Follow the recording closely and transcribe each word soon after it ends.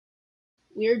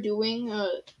we're doing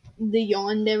the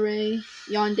Yandere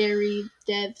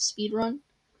Dev Speedrun,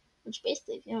 which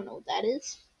basically, if you don't know what that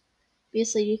is,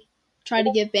 basically try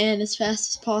to get banned as fast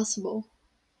as possible.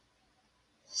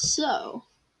 So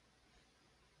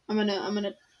I'm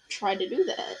gonna try to do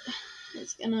that.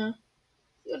 It's gonna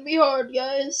be hard,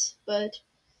 guys, but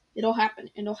it'll happen.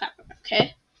 It'll happen.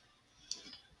 Okay.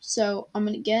 So I'm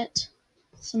gonna get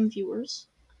some viewers,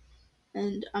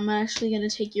 and I'm actually gonna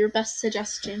take your best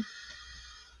suggestion.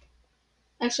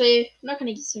 Actually, I'm not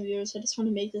gonna get some viewers. I just want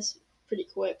to make this pretty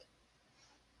quick.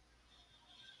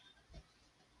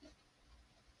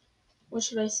 What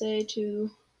should I say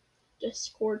to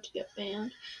Discord to get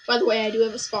banned? By the way, I do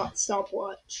have a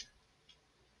stopwatch.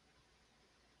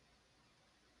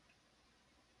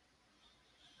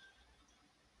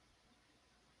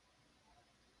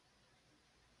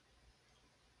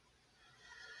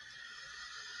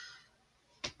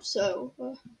 So,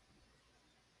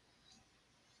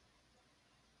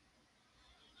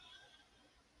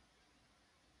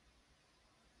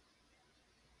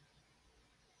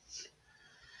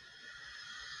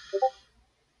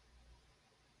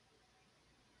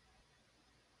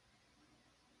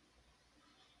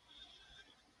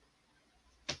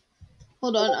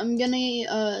 hold on, I'm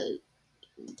gonna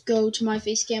go to my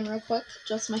face cam real quick,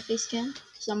 adjust my face cam,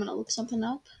 because I'm gonna look something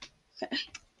up. Okay.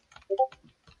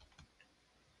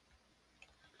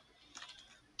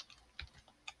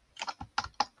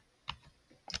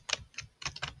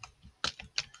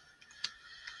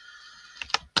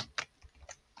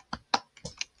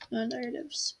 Yandere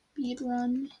Dev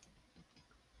Speedrun.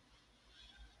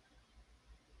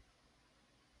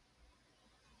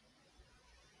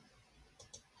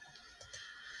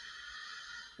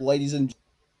 Ladies and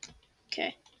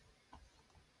Okay.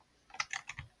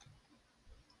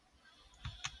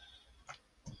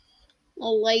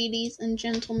 Well, ladies and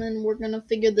gentlemen, we're gonna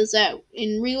figure this out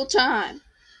in real time.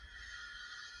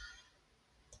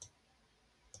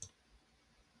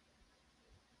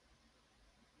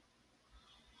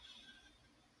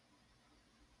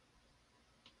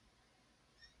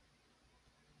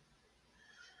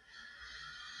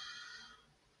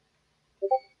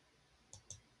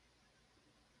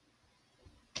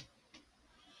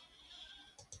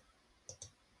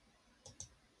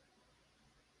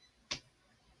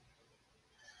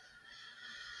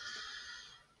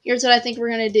 Here's what I think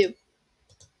we're gonna do.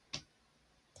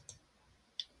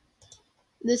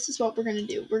 This is what we're gonna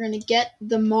do. We're gonna get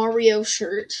the Mario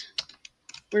shirt.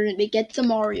 We're gonna get the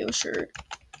Mario shirt.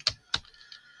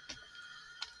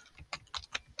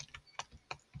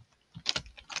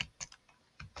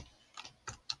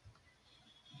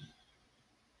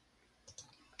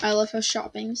 I love how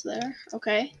shopping's there.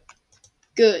 Okay.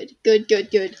 Good.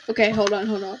 Okay, hold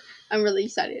on. I'm really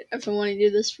excited. I've been wanting to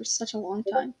do this for such a long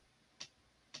time.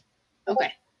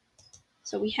 Okay.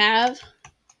 So we have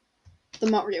the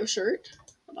Mario shirt.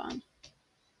 Hold on.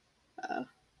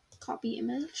 Copy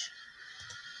image.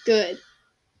 Good.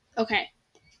 Okay.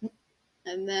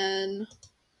 And then,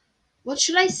 what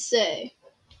should I say?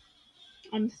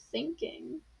 I'm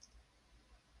thinking.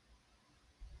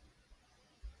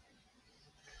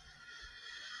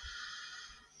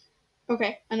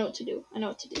 Okay, I know what to do.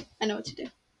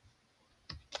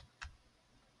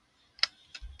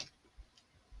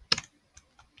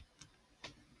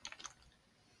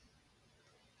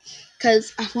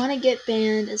 Because I want to get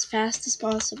banned as fast as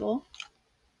possible.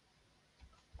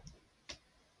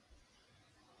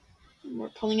 And we're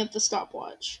pulling up the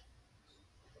stopwatch.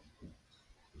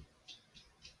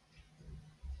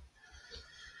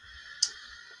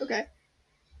 Okay.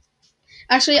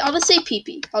 Actually, I'll just say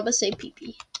PP.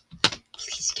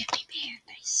 Please get me banned.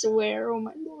 I swear. Oh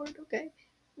my lord. Okay.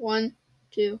 1,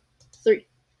 2, 3.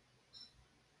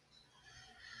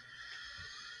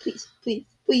 Please.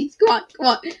 Come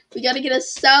on. We gotta get a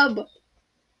sub.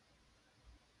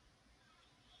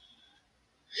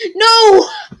 No!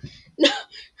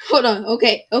 Hold on.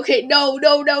 Okay. No.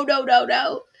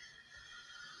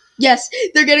 Yes,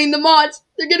 they're getting the mods.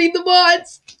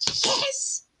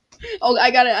 Yes. Oh,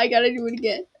 I gotta do it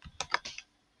again.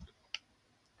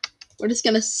 We're just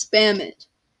gonna spam it.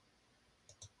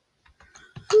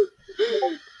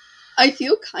 I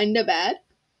feel kinda bad.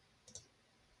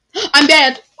 I'm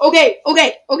banned. Okay.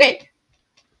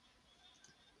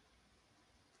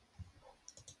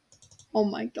 Oh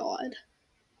my god.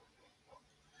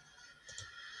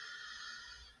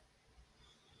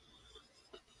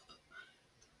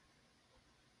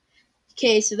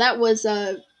 Okay, so that was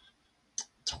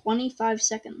 25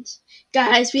 seconds.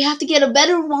 Guys, we have to get a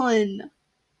better one.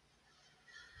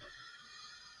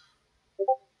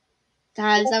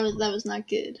 Guys, that was not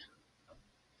good.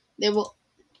 They will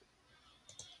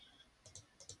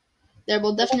there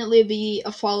will definitely be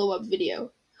a follow-up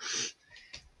video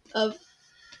of,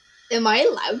 am I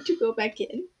allowed to go back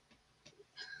in?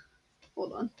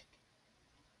 Hold on.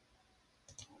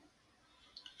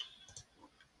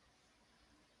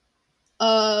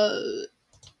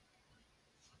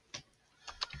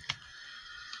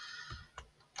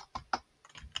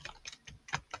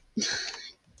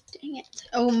 Dang it.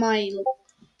 Oh my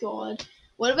god.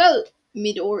 What about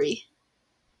Midori?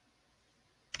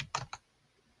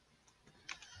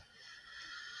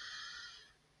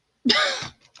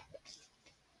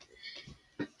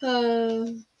 uh,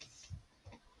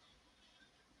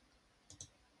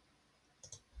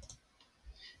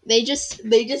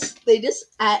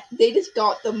 they just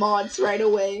got the mods right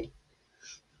away.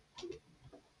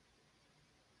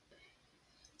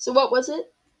 So what was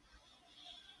it?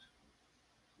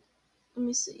 Let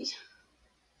me see.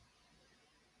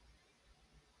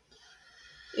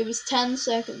 It was 10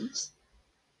 seconds.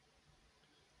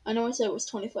 I know I said it was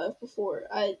 25 before.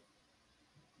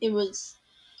 It was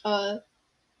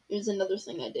another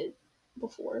thing I did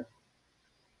before.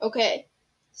 Okay.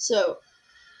 So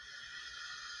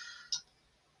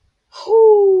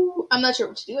I'm not sure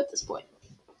what to do at this point.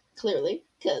 Clearly,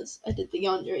 because I did the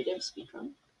Yandere Dev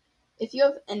Speedrun. If you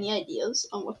have any ideas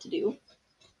on what to do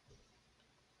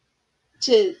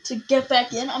to get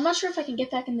back in, I'm not sure if I can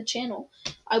get back in the channel.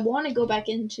 I want to go back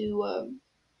into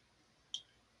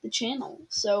the channel,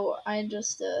 so I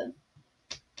just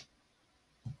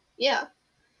yeah.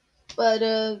 But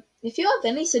if you have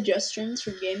any suggestions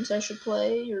for games I should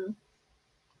play or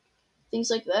things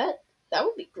like that, that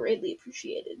would be greatly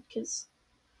appreciated. Because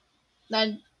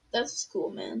that's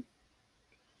cool, man.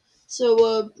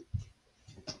 So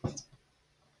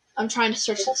I'm trying to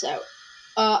search this out.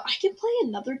 I can play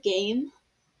another game.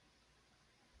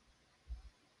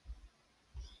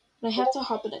 I have to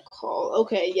hop in a call.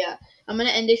 Okay, yeah. I'm gonna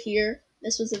end it here.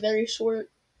 This was a very short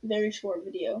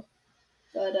video.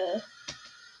 But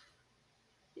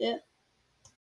yeah.